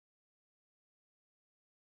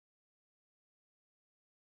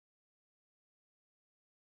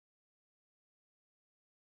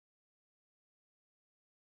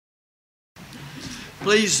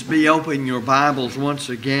Please be opening your Bibles once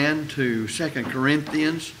again to 2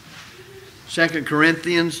 Corinthians. 2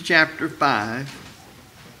 Corinthians chapter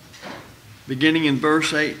 5, beginning in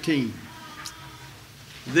verse 18.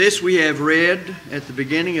 This we have read at the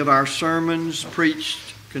beginning of our sermons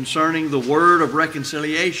preached concerning the word of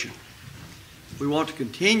reconciliation. We want to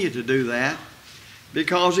continue to do that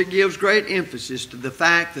because it gives great emphasis to the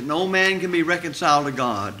fact that no man can be reconciled to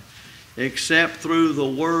God except through the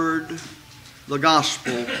word, the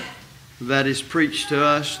gospel that is preached to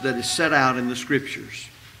us, that is set out in the Scriptures.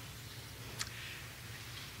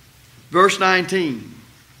 Verse 19.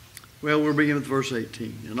 Well, we'll begin with verse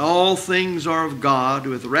 18. And all things are of God,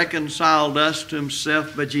 who hath reconciled us to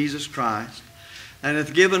himself by Jesus Christ, and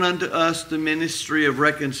hath given unto us the ministry of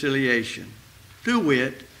reconciliation, to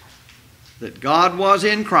wit, that God was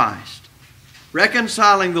in Christ,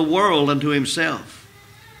 reconciling the world unto himself,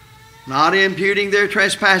 not imputing their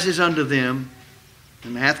trespasses unto them,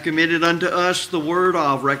 and hath committed unto us the word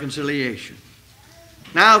of reconciliation.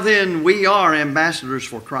 Now then, we are ambassadors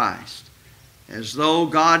for Christ, as though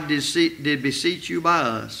God did beseech you by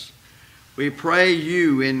us. We pray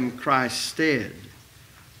you in Christ's stead,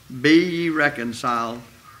 be ye reconciled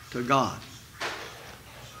to God.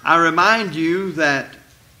 I remind you that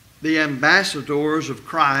the ambassadors of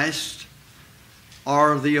Christ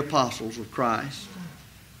are the apostles of Christ.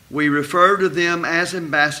 We refer to them as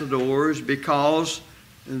ambassadors because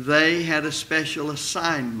they had a special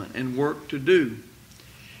assignment and work to do.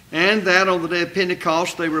 And that on the day of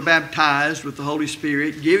Pentecost they were baptized with the Holy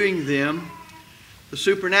Spirit, giving them the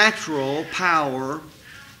supernatural power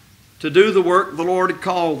to do the work the Lord had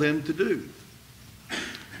called them to do.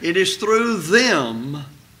 It is through them,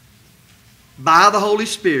 by the Holy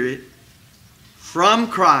Spirit, from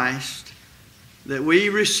Christ, that we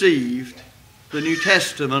received the New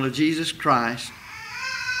Testament of Jesus Christ,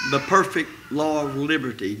 the perfect law of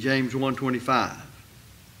liberty, James 1:25.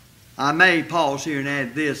 I may pause here and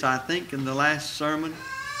add this. I think in the last sermon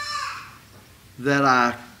that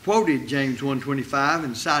I quoted James 1:25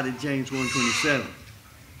 and cited James 1:27.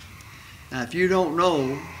 Now, if you don't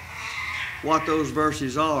know what those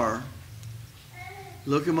verses are,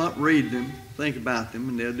 look them up, read them, think about them,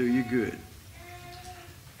 and they'll do you good.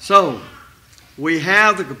 So, we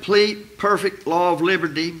have the complete, perfect law of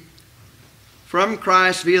liberty from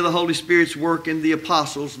Christ via the Holy Spirit's work in the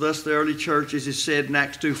apostles. Thus the early church, as is said in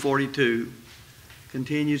Acts 2:42,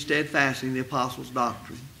 continued steadfastly in the apostles'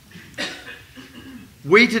 doctrine.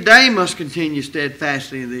 We today must continue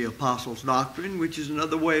steadfastly in the apostles' doctrine, which is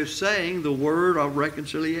another way of saying the word of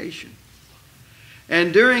reconciliation.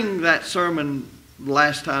 And during that sermon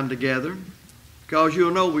last time together, because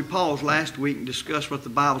you'll know we paused last week and discussed what the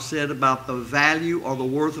Bible said about the value or the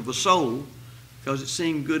worth of a soul, because it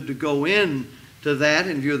seemed good to go in to that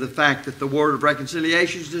in view of the fact that the word of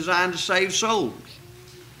reconciliation is designed to save souls.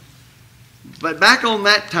 But back on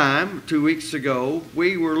that time, 2 weeks ago,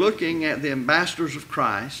 we were looking at the ambassadors of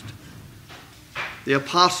Christ, the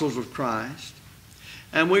apostles of Christ,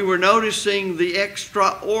 and we were noticing the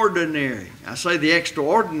extraordinary, I say the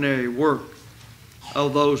extraordinary work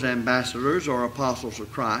of those ambassadors or apostles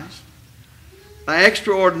of Christ. By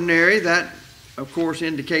extraordinary, that of course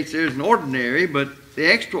indicates there's an ordinary, but the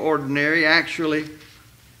extraordinary actually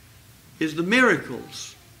is the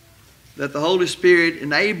miracles that the Holy Spirit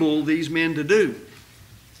enabled these men to do.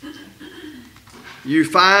 You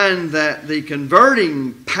find that the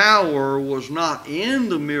converting power was not in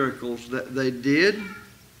the miracles that they did,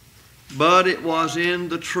 but it was in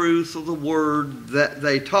the truth of the word that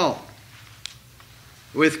they taught.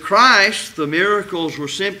 With Christ, the miracles were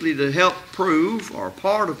simply to help prove, or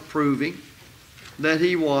part of proving, that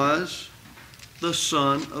he was the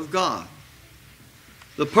Son of God.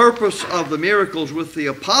 The purpose of the miracles with the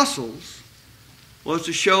apostles was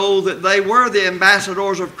to show that they were the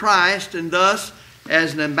ambassadors of Christ, and thus,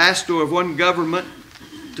 as an ambassador of one government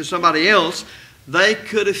to somebody else, they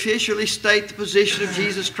could officially state the position of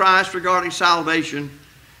Jesus Christ regarding salvation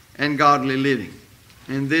and godly living.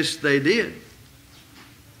 And this they did.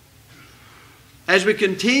 As we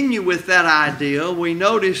continue with that idea, we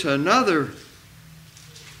notice another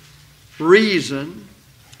reason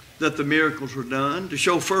that the miracles were done, to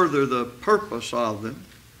show further the purpose of them.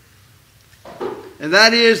 And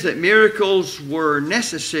that is that miracles were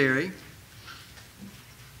necessary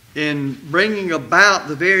in bringing about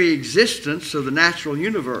the very existence of the natural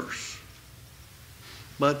universe.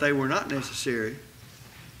 But they were not necessary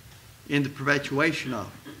in the perpetuation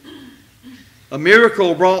of it. A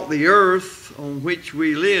miracle brought the earth on which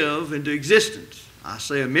we live into existence. I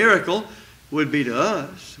say a miracle would be to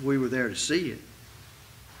us, we were there to see it,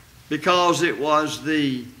 because it was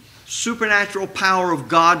the supernatural power of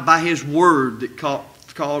God by His Word that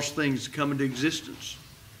caused things to come into existence.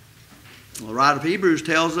 The writer of Hebrews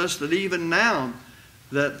tells us that even now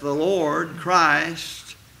that the Lord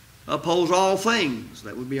Christ upholds all things,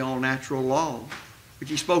 that would be all natural law, which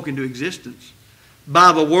He spoke into existence,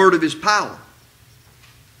 by the word of His power.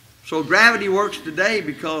 So gravity works today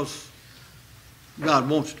because God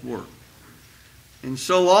wants it to work. And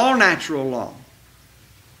so all natural law.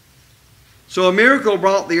 So a miracle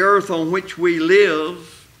brought the earth on which we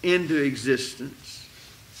live into existence,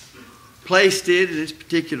 placed it in its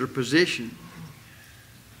particular position.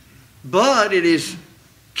 But it is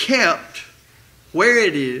kept where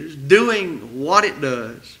it is, doing what it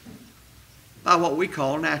does, by what we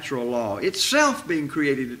call natural law. Itself being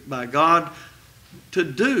created by God to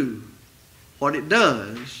do what it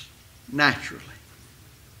does naturally.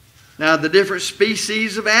 Now, the different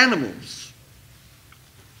species of animals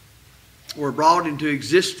were brought into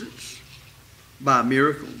existence by a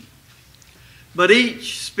miracle. But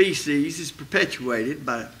each species is perpetuated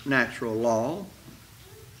by natural law,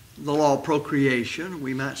 the law of procreation,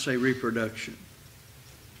 we might say reproduction.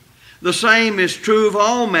 The same is true of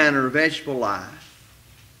all manner of vegetable life.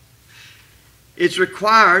 It's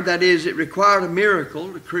required, that is, it required a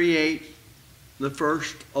miracle to create the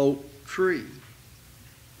first oak tree.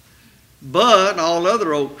 But all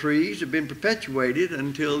other oak trees have been perpetuated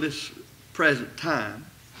until this present time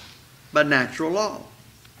by natural law.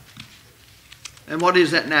 And what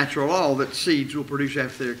is that natural law? That seeds will produce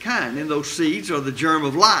after their kind. And those seeds are the germ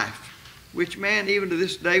of life, which man, even to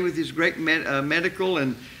this day with his great medical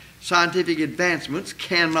and scientific advancements,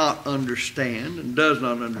 cannot understand and does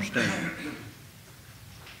not understand.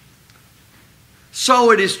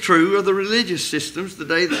 So it is true of the religious systems. The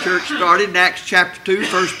day the church started in Acts chapter 2,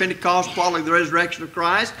 first Pentecost following the resurrection of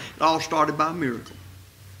Christ, it all started by a miracle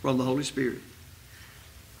from the Holy Spirit.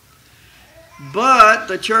 But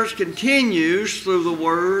the church continues through the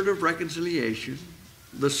word of reconciliation,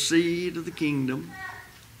 the seed of the kingdom,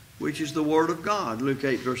 which is the word of God, Luke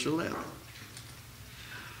 8, verse 11.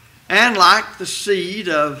 And like the seed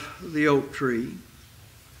of the oak tree,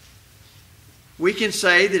 we can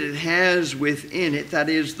say that it has within it, that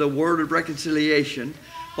is the word of reconciliation,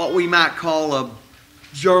 what we might call a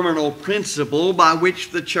germinal principle by which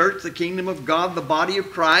the church, the kingdom of God, the body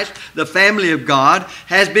of Christ, the family of God,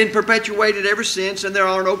 has been perpetuated ever since, and there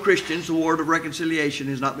are no Christians. The word of reconciliation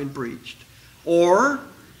has not been preached, or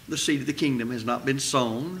the seed of the kingdom has not been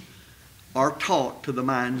sown or taught to the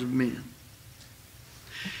minds of men.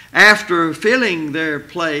 After filling their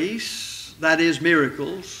place, that is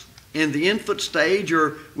miracles, in the infant stage,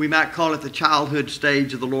 or we might call it the childhood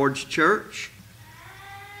stage of the Lord's church,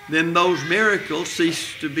 then those miracles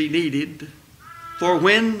ceased to be needed. For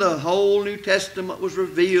when the whole New Testament was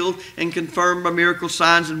revealed and confirmed by miracle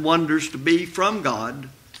signs and wonders to be from God,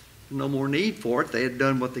 no more need for it. They had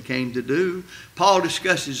done what they came to do. Paul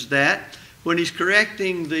discusses that when he's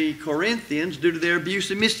correcting the Corinthians due to their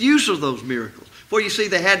abuse and misuse of those miracles. For you see,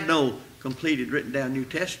 they had no completed, written down New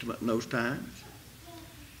Testament in those times.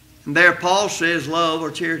 And there Paul says, love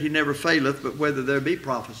or charity never faileth, but whether there be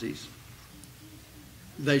prophecies,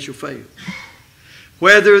 they shall fail.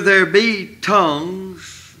 Whether there be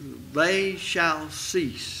tongues, they shall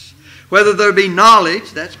cease. Whether there be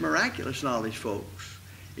knowledge, that's miraculous knowledge, folks,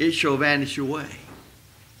 it shall vanish away.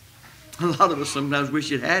 A lot of us sometimes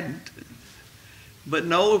wish it hadn't. But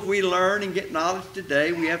no, if we learn and get knowledge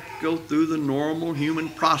today, we have to go through the normal human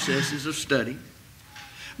processes of study.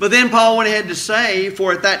 But then Paul went ahead to say,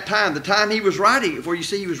 for at that time, the time he was writing, for you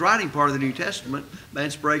see he was writing part of the New Testament by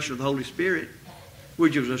inspiration of the Holy Spirit,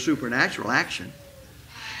 which was a supernatural action.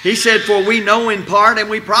 He said, for we know in part and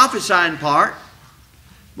we prophesy in part,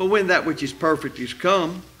 but when that which is perfect is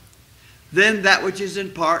come, then that which is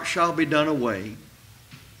in part shall be done away.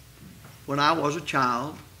 When I was a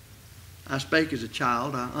child, I spake as a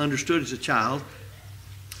child, I understood as a child,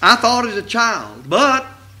 I thought as a child, but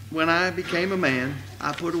when I became a man,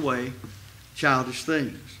 I put away childish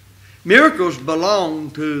things. Miracles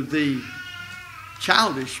belong to the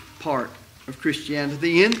childish part of Christianity,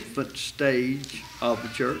 the infant stage of the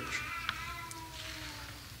church.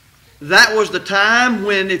 That was the time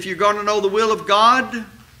when, if you're going to know the will of God,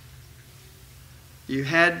 you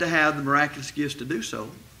had to have the miraculous gifts to do so.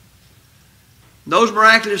 Those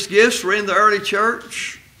miraculous gifts were in the early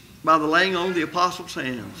church by the laying on of the apostles'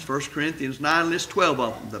 hands. 1 Corinthians 9 lists 12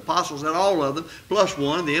 of them. The apostles had all of them, plus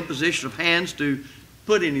one, the imposition of hands to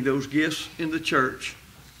put any of those gifts in the church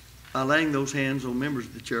by laying those hands on members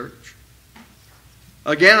of the church.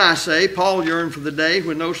 Again, I say, Paul yearned for the day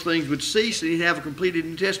when those things would cease and he'd have a completed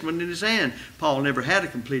New Testament in his hand. Paul never had a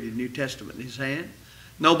completed New Testament in his hand.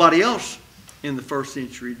 Nobody else in the first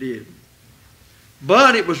century did.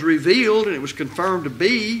 But it was revealed and it was confirmed to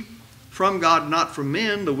be from God, not from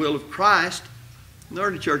men, the will of Christ. And the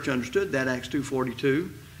early church understood that, Acts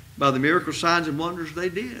 2:42. By the miracle signs and wonders they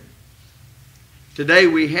did. Today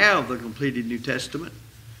we have the completed New Testament.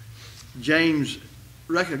 James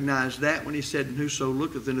recognized that when he said, "And whoso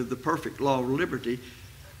looketh into the perfect law of liberty,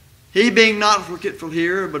 he being not a forgetful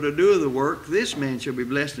hearer, but a doer of the work, this man shall be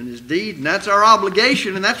blessed in his deed." And that's our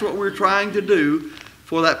obligation, and that's what we're trying to do.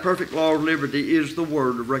 For that perfect law of liberty is the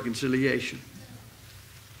word of reconciliation.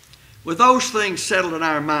 With those things settled in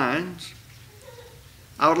our minds,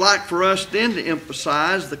 I would like for us then to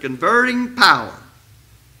emphasize the converting power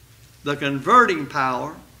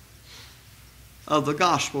of the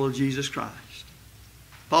gospel of Jesus Christ.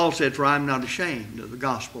 Paul said, "For I am not ashamed of the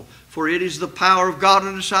gospel, for it is the power of God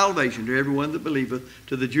unto salvation to everyone that believeth,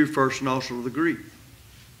 to the Jew first and also to the Greek."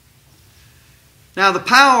 Now, the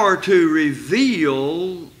power to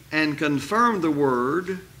reveal and confirm the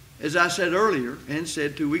word, as I said earlier and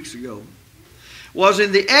said 2 weeks ago, was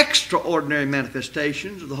in the extraordinary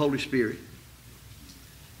manifestations of the Holy Spirit.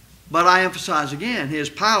 But I emphasize again, his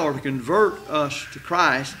power to convert us to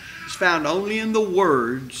Christ is found only in the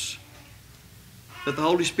words that the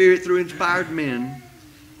Holy Spirit, through inspired men,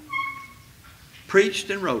 preached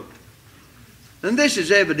and wrote. And this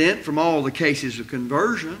is evident from all the cases of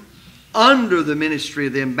conversion under the ministry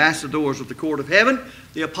of the ambassadors of the court of heaven,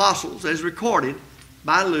 the apostles, as recorded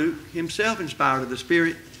by Luke, himself inspired of the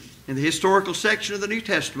Spirit, in the historical section of the New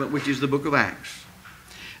Testament, which is the book of Acts.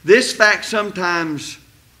 This fact sometimes,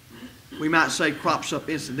 we might say, crops up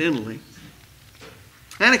incidentally.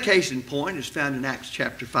 And a case in point is found in Acts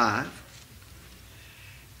chapter 5.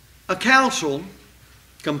 A council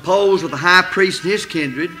composed of the high priest and his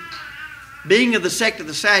kindred, being of the sect of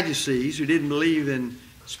the Sadducees, who didn't believe in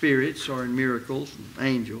spirits or in miracles and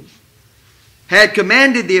angels, had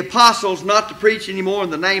commanded the apostles not to preach anymore in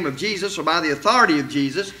the name of Jesus or by the authority of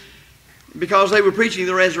Jesus, because they were preaching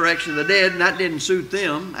the resurrection of the dead, and that didn't suit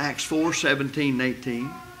them. Acts 4:17 and 18.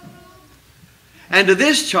 And to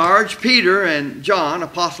this charge, Peter and John,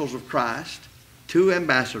 apostles of Christ, 2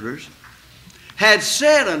 ambassadors, had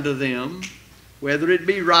said unto them, "Whether it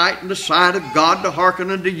be right in the sight of God to hearken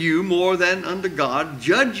unto you more than unto God,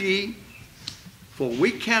 judge ye, for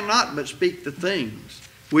we cannot but speak the things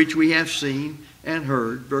which we have seen and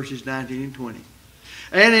heard," verses 19 and 20.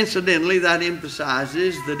 And incidentally, that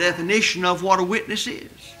emphasizes the definition of what a witness is.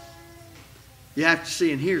 You have to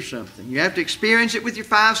see and hear something. You have to experience it with your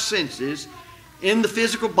 5 senses in the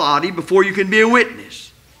physical body before you can be a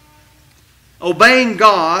witness. Obeying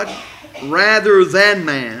God rather than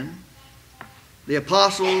man, the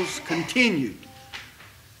apostles continued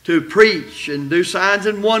to preach and do signs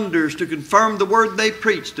and wonders to confirm the word they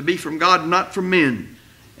preached to be from God, not from men.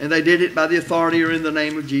 And they did it by the authority or in the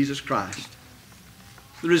name of Jesus Christ.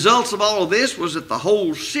 The results of all of this was that the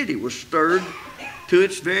whole city was stirred to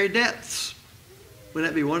its very depths.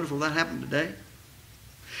 Wouldn't that be wonderful if that happened today?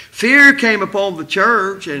 Fear came upon the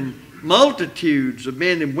church, and multitudes of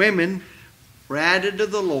men and women were added to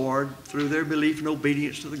the Lord through their belief and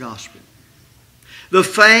obedience to the gospel. The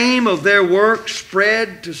fame of their work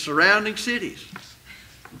spread to surrounding cities,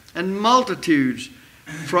 and multitudes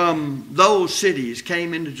from those cities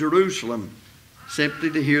came into Jerusalem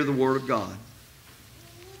simply to hear the word of God.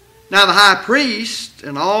 Now the high priest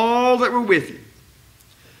and all that were with him,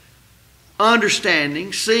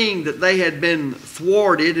 understanding, seeing that they had been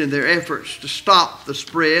thwarted in their efforts to stop the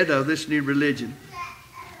spread of this new religion,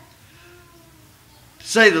 to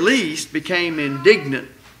say the least, became indignant.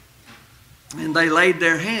 And they laid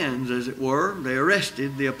their hands, as it were. They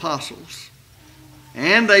arrested the apostles.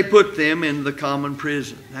 And they put them in the common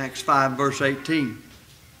prison. Acts 5 verse 18.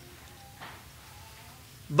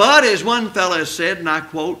 But as one fellow has said, and I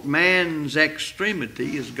quote, "Man's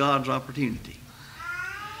extremity is God's opportunity."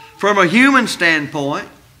 From a human standpoint,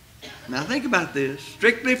 now think about this,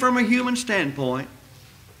 strictly from a human standpoint,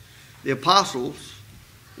 the apostles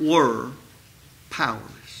were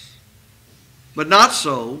powerless. But not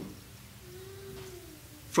so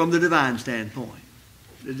from the divine standpoint.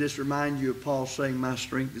 Does this remind you of Paul saying, "My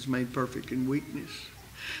strength is made perfect in weakness"?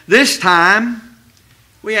 This time,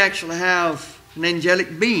 we actually have an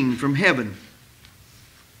angelic being from heaven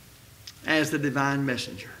as the divine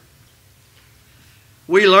messenger.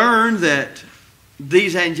 We learn that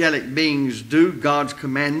these angelic beings do God's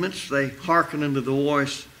commandments. They hearken unto the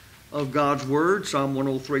voice of God's word, Psalm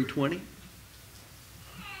 103:20.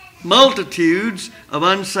 Multitudes of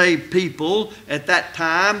unsaved people at that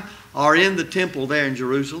time are in the temple there in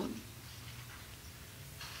Jerusalem.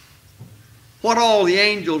 What all the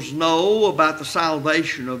angels know about the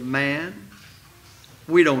salvation of man,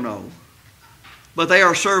 we don't know. But they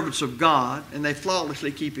are servants of God, and they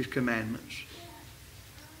flawlessly keep His commandments.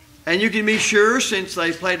 And you can be sure, since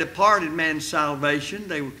they played a part in man's salvation,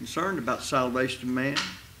 they were concerned about the salvation of man.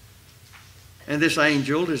 And this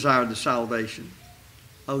angel desired the salvation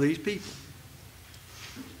of these people.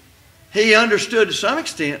 He understood to some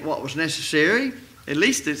extent what was necessary, at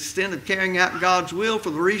least the extent of carrying out God's will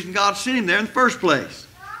for the reason God sent him there in the first place.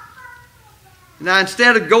 Now,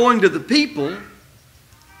 instead of going to the people,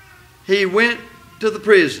 he went to the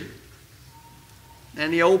prison.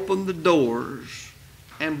 And he opened the doors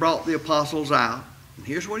and brought the apostles out. And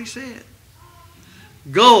here's what he said.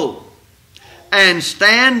 Go and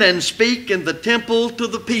stand and speak in the temple to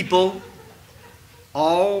the people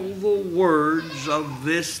all the words of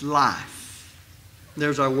this life.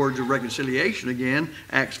 There's our words of reconciliation again,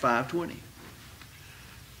 Acts 5:20.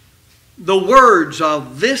 The words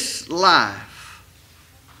of this life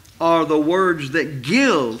are the words that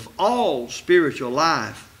give all spiritual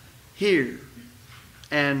life here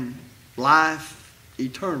and life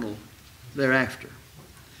eternal thereafter.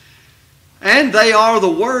 And they are the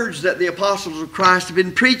words that the apostles of Christ have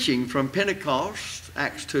been preaching from Pentecost,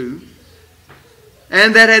 Acts 2,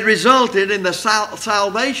 and that had resulted in the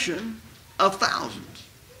salvation of thousands.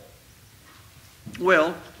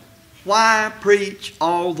 Well, why preach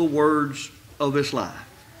all the words of this life?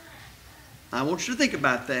 I want you to think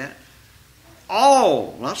about that.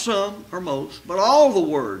 All, not some or most, but all the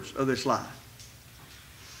words of this life.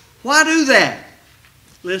 Why do that?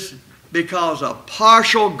 Listen, because a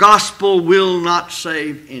partial gospel will not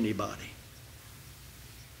save anybody.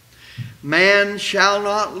 Man shall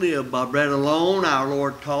not live by bread alone, our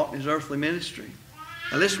Lord taught in His earthly ministry.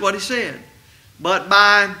 Now listen to what He said. But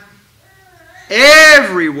by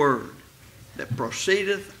every word that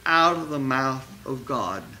proceedeth out of the mouth of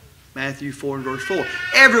God. Matthew 4 and verse 4.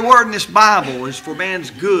 Every word in this Bible is for man's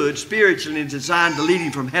good, spiritually, and designed to lead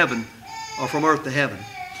him from heaven or from earth to heaven.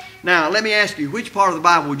 Now, let me ask you, which part of the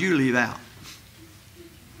Bible would you leave out?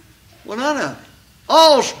 Well, none of it.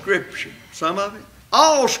 All Scripture, some of it,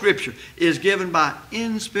 all Scripture is given by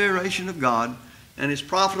inspiration of God and is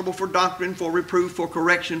profitable for doctrine, for reproof, for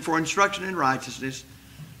correction, for instruction in righteousness,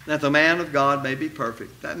 that the man of God may be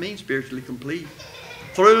perfect. That means spiritually complete.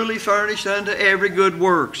 Thoroughly furnished unto every good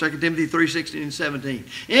work. 2 Timothy 3:16 and 17.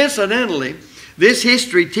 Incidentally, this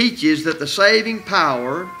history teaches that the saving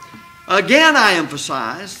power, again I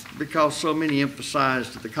emphasize, because so many emphasize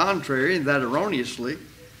to the contrary, and that erroneously,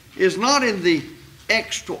 is not in the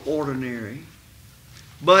extraordinary,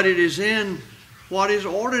 but it is in what is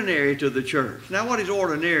ordinary to the church. Now, what is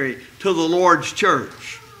ordinary to the Lord's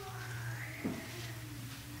church?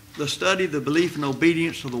 The study, the belief, and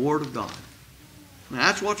obedience to the Word of God. Now,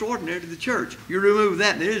 that's what's ordinary to the church. You remove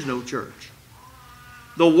that and there is no church.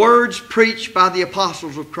 The words preached by the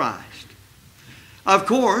apostles of Christ. Of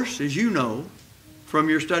course, as you know, from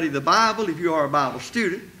your study of the Bible, if you are a Bible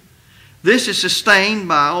student, this is sustained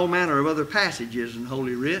by all manner of other passages in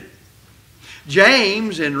Holy Writ.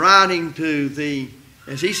 James, in writing to the,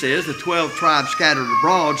 as he says, the 12 tribes scattered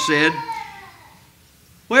abroad, said,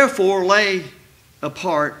 "Wherefore lay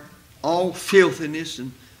apart all filthiness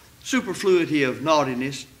and superfluity of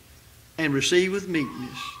naughtiness, and receive with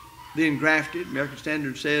meekness the engrafted," American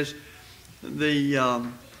Standard says, as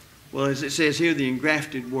it says here, the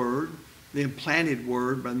engrafted word, the implanted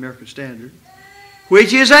word by the American Standard,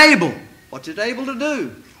 which is able. What's it able to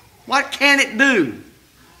do? What can it do?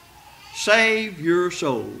 Save your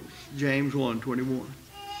souls. James 1:21.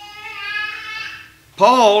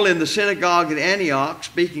 Paul, in the synagogue at Antioch,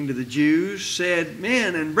 speaking to the Jews, said,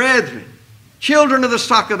 "Men and brethren, children of the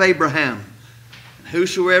stock of Abraham,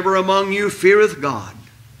 whosoever among you feareth God,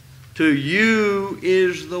 to you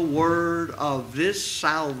is the word of this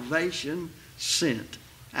salvation sent."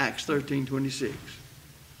 Acts 13:26.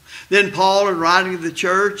 Then Paul, in writing to the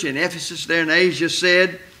church in Ephesus there in Asia,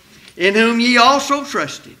 said, "In whom ye also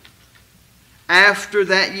trusted, after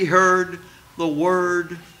that ye heard the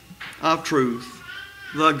word of truth,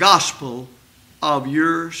 the gospel of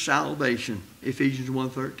your salvation." Ephesians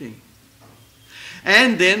 1:13.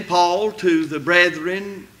 And then Paul, to the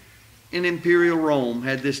brethren in imperial Rome,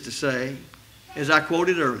 had this to say, as I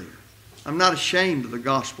quoted earlier, "I'm not ashamed of the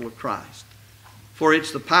gospel of Christ, for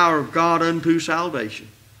it's the power of God unto salvation,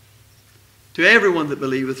 to everyone that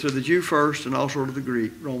believeth, to the Jew first, and also to the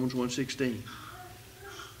Greek." Romans 1:16.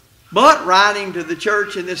 But writing to the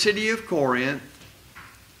church in the city of Corinth,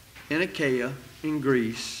 in Achaia, in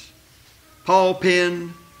Greece, Paul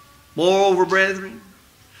penned, "Moreover, brethren,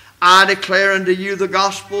 I declare unto you the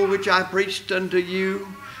gospel which I preached unto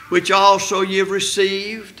you, which also ye have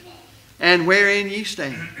received, and wherein ye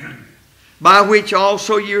stand, by which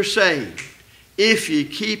also ye are saved, if ye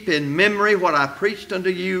keep in memory what I preached unto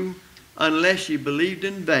you, unless ye believed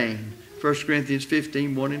in vain. 1 Corinthians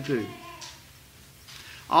 15, 1 and 2.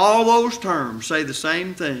 All those terms say the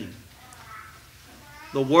same thing.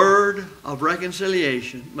 The word of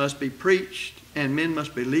reconciliation must be preached, and men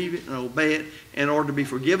must believe it and obey it in order to be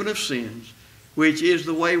forgiven of sins, which is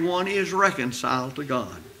the way one is reconciled to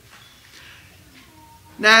God.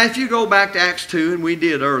 Now, if you go back to Acts 2, and we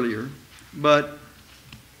did earlier, but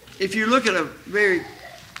if you look at a very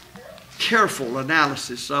careful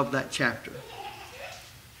analysis of that chapter,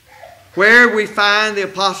 where we find the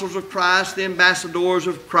apostles of Christ, the ambassadors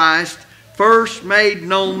of Christ, first made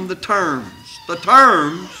known the terms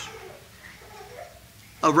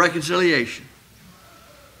of reconciliation.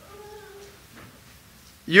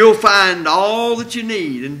 You'll find all that you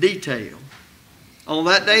need in detail on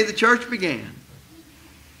that day the church began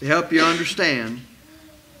to help you understand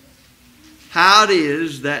how it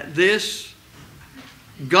is that this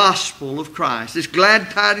gospel of Christ, this glad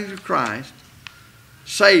tidings of Christ,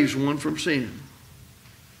 saves one from sin.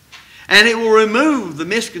 And it will remove the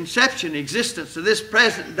misconception existence of this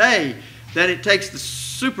present day that it takes the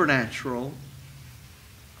supernatural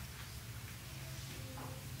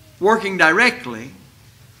working directly,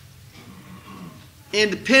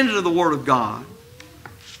 independent of the Word of God,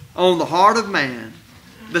 on the heart of man,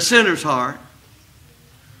 the sinner's heart,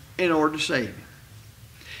 in order to save him.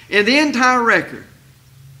 In the entire record,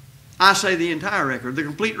 I say the entire record, the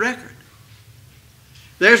complete record,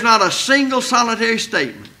 there's not a single solitary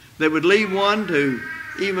statement that would lead one to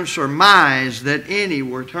even surmise that any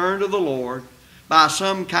were turned to the Lord by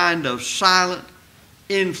some kind of silent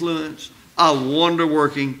influence of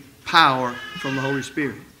wonder-working power from the Holy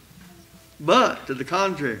Spirit. But, to the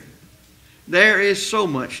contrary, there is so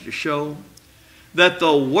much to show that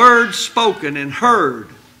the word spoken and heard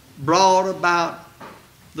brought about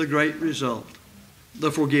the great result,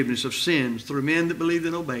 the forgiveness of sins through men that believed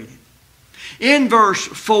and obeyed it. In verse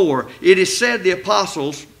 4, it is said the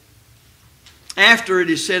apostles, after it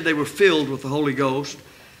is said they were filled with the Holy Ghost,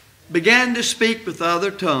 began to speak with other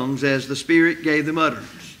tongues as the Spirit gave them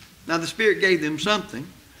utterance. Now the Spirit gave them something,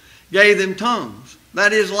 gave them tongues,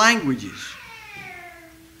 that is languages.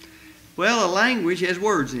 Well, a language has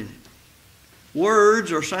words in it.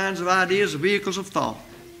 Words are signs of ideas, vehicles of thought.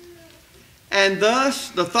 And thus,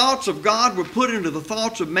 the thoughts of God were put into the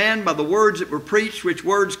thoughts of man by the words that were preached, which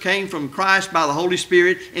words came from Christ by the Holy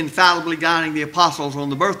Spirit, infallibly guiding the apostles on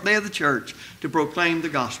the birthday of the church to proclaim the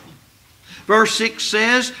gospel. Verse 6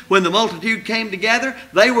 says, when the multitude came together,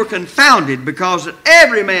 they were confounded because that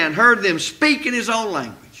every man heard them speak in his own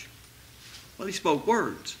language. Well, he spoke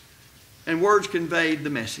words, and words conveyed the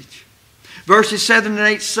message. Verses 7 and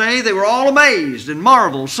 8 say, they were all amazed and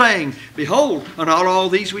marveled, saying, behold, are not all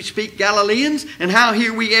these which speak Galileans? And how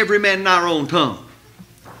hear we every man in our own tongue?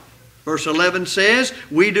 Verse 11 says,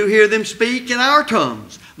 we do hear them speak in our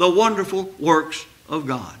tongues the wonderful works of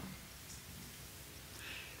God.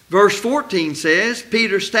 Verse 14 says,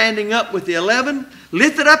 Peter standing up with the 11,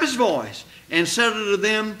 lifted up his voice, and said unto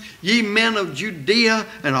them, ye men of Judea,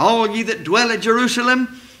 and all ye that dwell at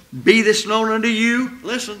Jerusalem, be this known unto you,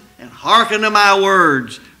 listen, and hearken to my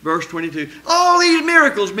words. Verse 22. All these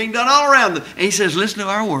miracles being done all around them. And he says, listen to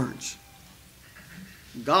our words.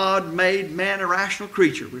 God made man a rational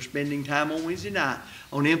creature. We're spending time on Wednesday night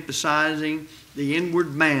on emphasizing the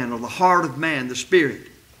inward man, or the heart of man, the spirit.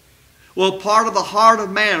 Well, part of the heart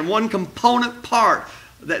of man, one component part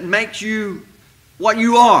that makes you what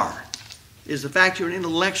you are, is the fact you're an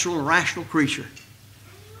intellectual and rational creature.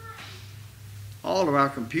 All of our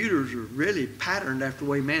computers are really patterned after the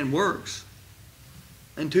way man works.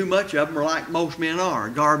 And too much of them are like most men are,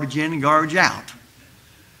 garbage in and garbage out.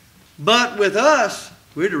 But with us,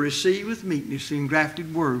 we're to receive with meekness the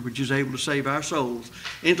engrafted word which is able to save our souls.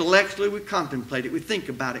 Intellectually, we contemplate it, we think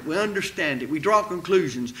about it, we understand it, we draw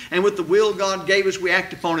conclusions, and with the will God gave us, we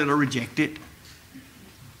act upon it or reject it.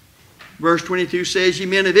 Verse 22 says, ye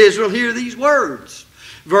men of Israel, hear these words.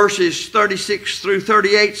 Verses 36 through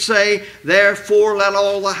 38 say, therefore let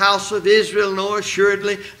all the house of Israel know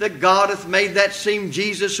assuredly that God hath made that same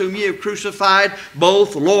Jesus whom ye have crucified,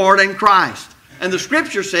 both Lord and Christ. And the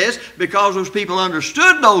Scripture says, because those people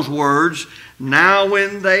understood those words, now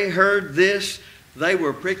when they heard this, they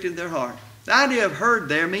were pricked in their heart. The idea of heard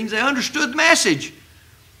there means they understood the message.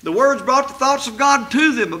 The words brought the thoughts of God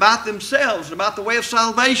to them about themselves, about the way of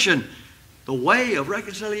salvation. The way of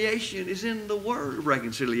reconciliation is in the word of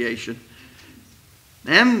reconciliation.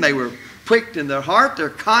 And they were pricked in their heart. Their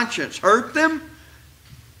conscience hurt them.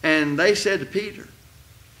 And they said to Peter,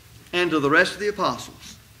 and to the rest of the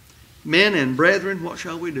apostles, Men and brethren, what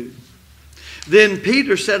shall we do? Then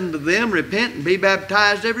Peter said unto them, Repent and be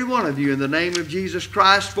baptized every one of you in the name of Jesus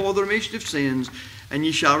Christ for the remission of sins, and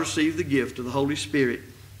ye shall receive the gift of the Holy Spirit.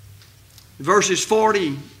 Verses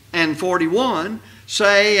 40 and 41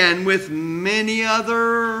 say, And with many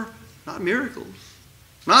other, not miracles,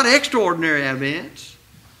 not extraordinary events,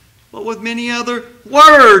 but with many other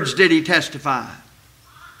words did he testify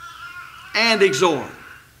and exhort.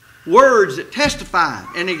 Words that testified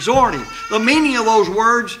and exhorted. The meaning of those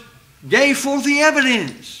words gave forth the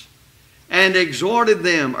evidence and exhorted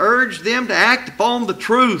them, urged them to act upon the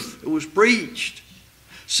truth that was preached,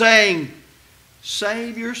 saying,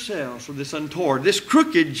 Save yourselves from this untoward, this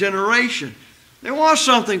crooked generation. There was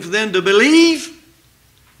something for them to believe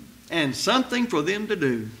and something for them to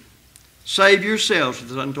do. Save yourselves from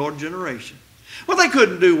this untoward generation. Well, they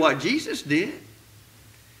couldn't do what Jesus did.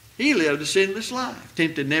 He lived a sinless life,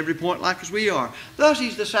 tempted in every point like as we are. Thus,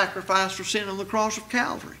 He's the sacrifice for sin on the cross of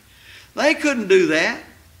Calvary. They couldn't do that,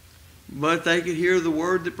 but they could hear the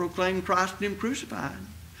word that proclaimed Christ and Him crucified.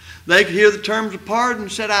 They could hear the terms of pardon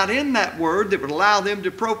set out in that word that would allow them to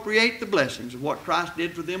appropriate the blessings of what Christ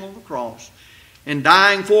did for them on the cross. And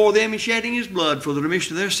dying for them and shedding His blood for the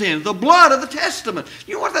remission of their sins. The blood of the Testament.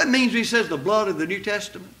 You know what that means when He says the blood of the New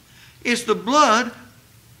Testament? It's the blood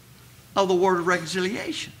of the word of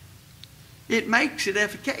reconciliation. It makes it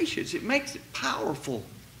efficacious. It makes it powerful.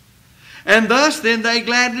 And thus then they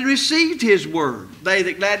gladly received His word. They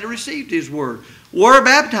that gladly received His word were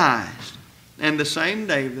baptized. And the same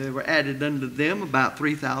day there were added unto them about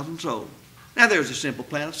 3,000 souls. Now there's a simple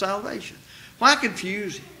plan of salvation. Why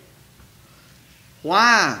confuse it?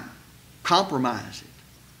 Why compromise it?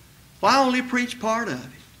 Why only preach part of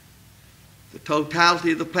it? The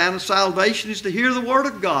totality of the plan of salvation is to hear the Word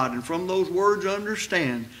of God and from those words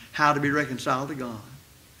understand how to be reconciled to God.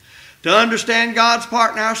 To understand God's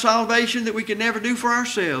part in our salvation that we can never do for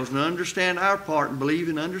ourselves, and understand our part in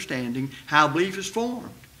believing and understanding how belief is formed.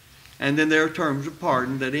 And then there are terms of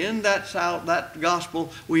pardon that in that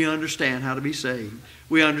gospel we understand how to be saved.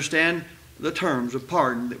 We understand the terms of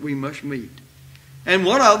pardon that we must meet. And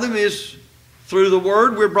one of them is through the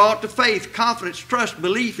Word we're brought to faith, confidence, trust,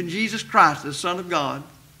 belief in Jesus Christ, the Son of God,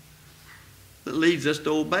 that leads us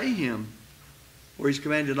to obey Him. Where He's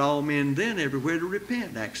commanded all men then everywhere to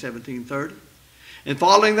repent, Acts 17:30. And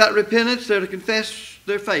following that repentance, they're to confess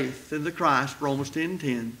their faith in the Christ, Romans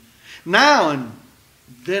 10:10. Now and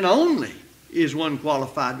then only is one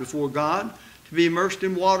qualified before God to be immersed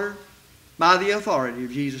in water by the authority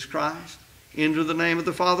of Jesus Christ into the name of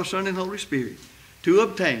the Father, Son, and Holy Spirit to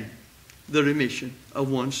obtain the remission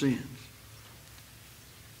of one's sins.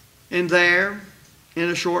 And there, in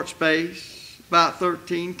a short space, about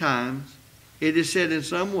 13 times, it is said in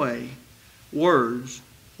some way, words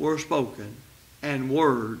were spoken and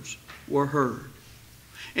words were heard.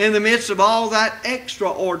 In the midst of all that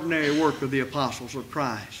extraordinary work of the apostles of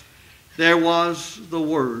Christ, there was the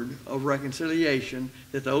word of reconciliation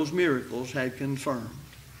that those miracles had confirmed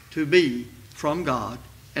to be from God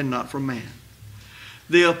and not from man.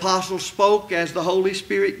 The apostles spoke as the Holy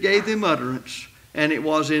Spirit gave them utterance, and it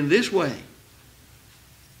was in this way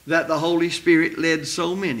that the Holy Spirit led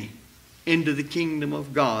so many into the kingdom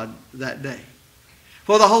of God that day.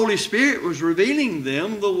 For the Holy Spirit was revealing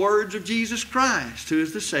them the words of Jesus Christ, who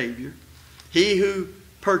is the Savior, He who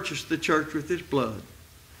purchased the church with His blood.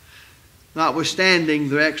 Notwithstanding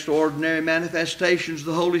the extraordinary manifestations of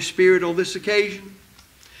the Holy Spirit on this occasion,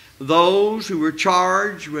 those who were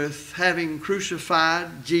charged with having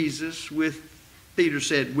crucified Jesus with, Peter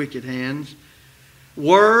said, wicked hands,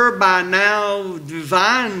 were by now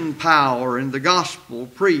divine power in the gospel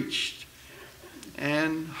preached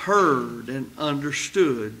and heard and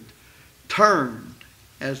understood, turned,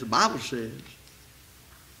 as the Bible says,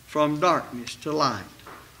 from darkness to light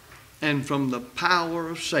and from the power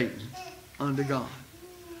of Satan unto God.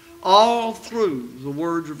 All through the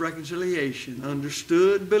words of reconciliation,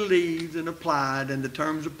 understood, believed, and applied, and the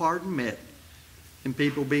terms of pardon met, and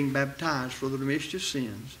people being baptized for the remission of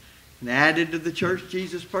sins, and added to the church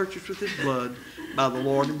Jesus purchased with His blood by the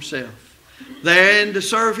Lord Himself. Therein to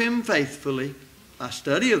serve Him faithfully, by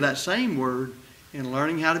study of that same word, and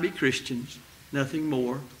learning how to be Christians, nothing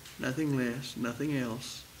more, nothing less, nothing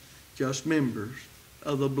else, just members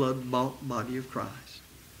of the blood-bought body of Christ.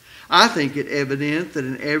 I think it evident that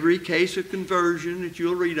in every case of conversion that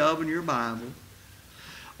you'll read of in your Bible,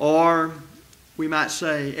 or we might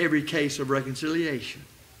say every case of reconciliation,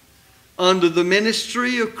 under the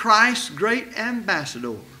ministry of Christ's great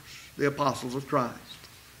ambassadors, the apostles of Christ,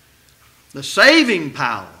 the saving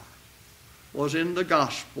power was in the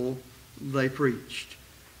gospel they preached.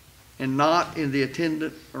 and not in the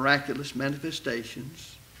attendant miraculous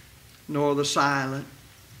manifestations, nor the silent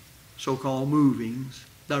so-called movings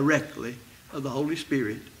directly of the Holy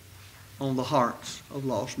Spirit on the hearts of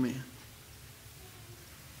lost men.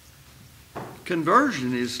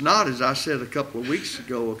 Conversion is not, as I said a couple of weeks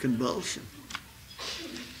ago, a convulsion.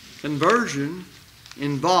 Conversion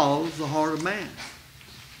involves the heart of man.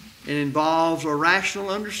 It involves a rational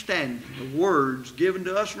understanding of words given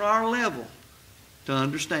to us on our level to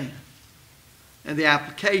understand, and the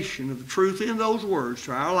application of the truth in those words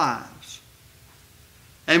to our lives.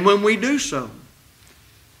 And when we do so,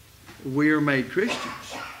 we are made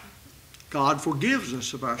Christians. God forgives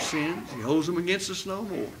us of our sins. He holds them against us no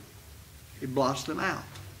more. He blots them out.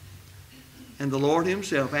 And the Lord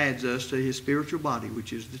Himself adds us to His spiritual body,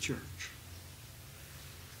 which is the church.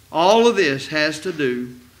 All of this has to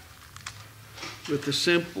do with the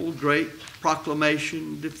simple, great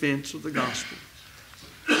proclamation, defense of the gospel.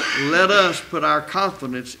 Let us put our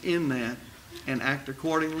confidence in that and act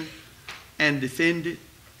accordingly and defend it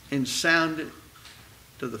and sound it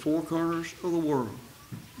to the four corners of the world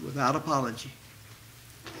without apology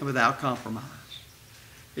and without compromise.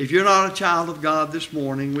 If you're not a child of God this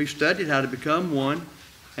morning, we've studied how to become one,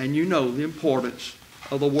 and you know the importance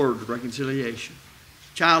of the word of reconciliation.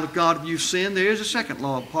 Child of God, if you've sinned, there is a second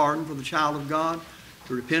law of pardon for the child of God: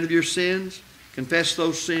 to repent of your sins, confess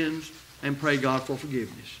those sins, and pray God for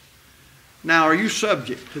forgiveness. Now, are you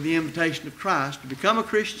subject to the invitation of Christ to become a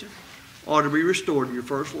Christian or to be restored to your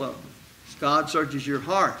first love? As God searches your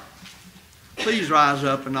heart, please rise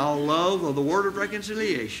up in all love of the word of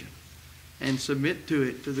reconciliation and submit to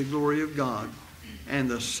it to the glory of God and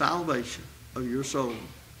the salvation of your soul.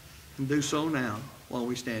 And do so now while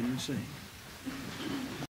we stand and sing.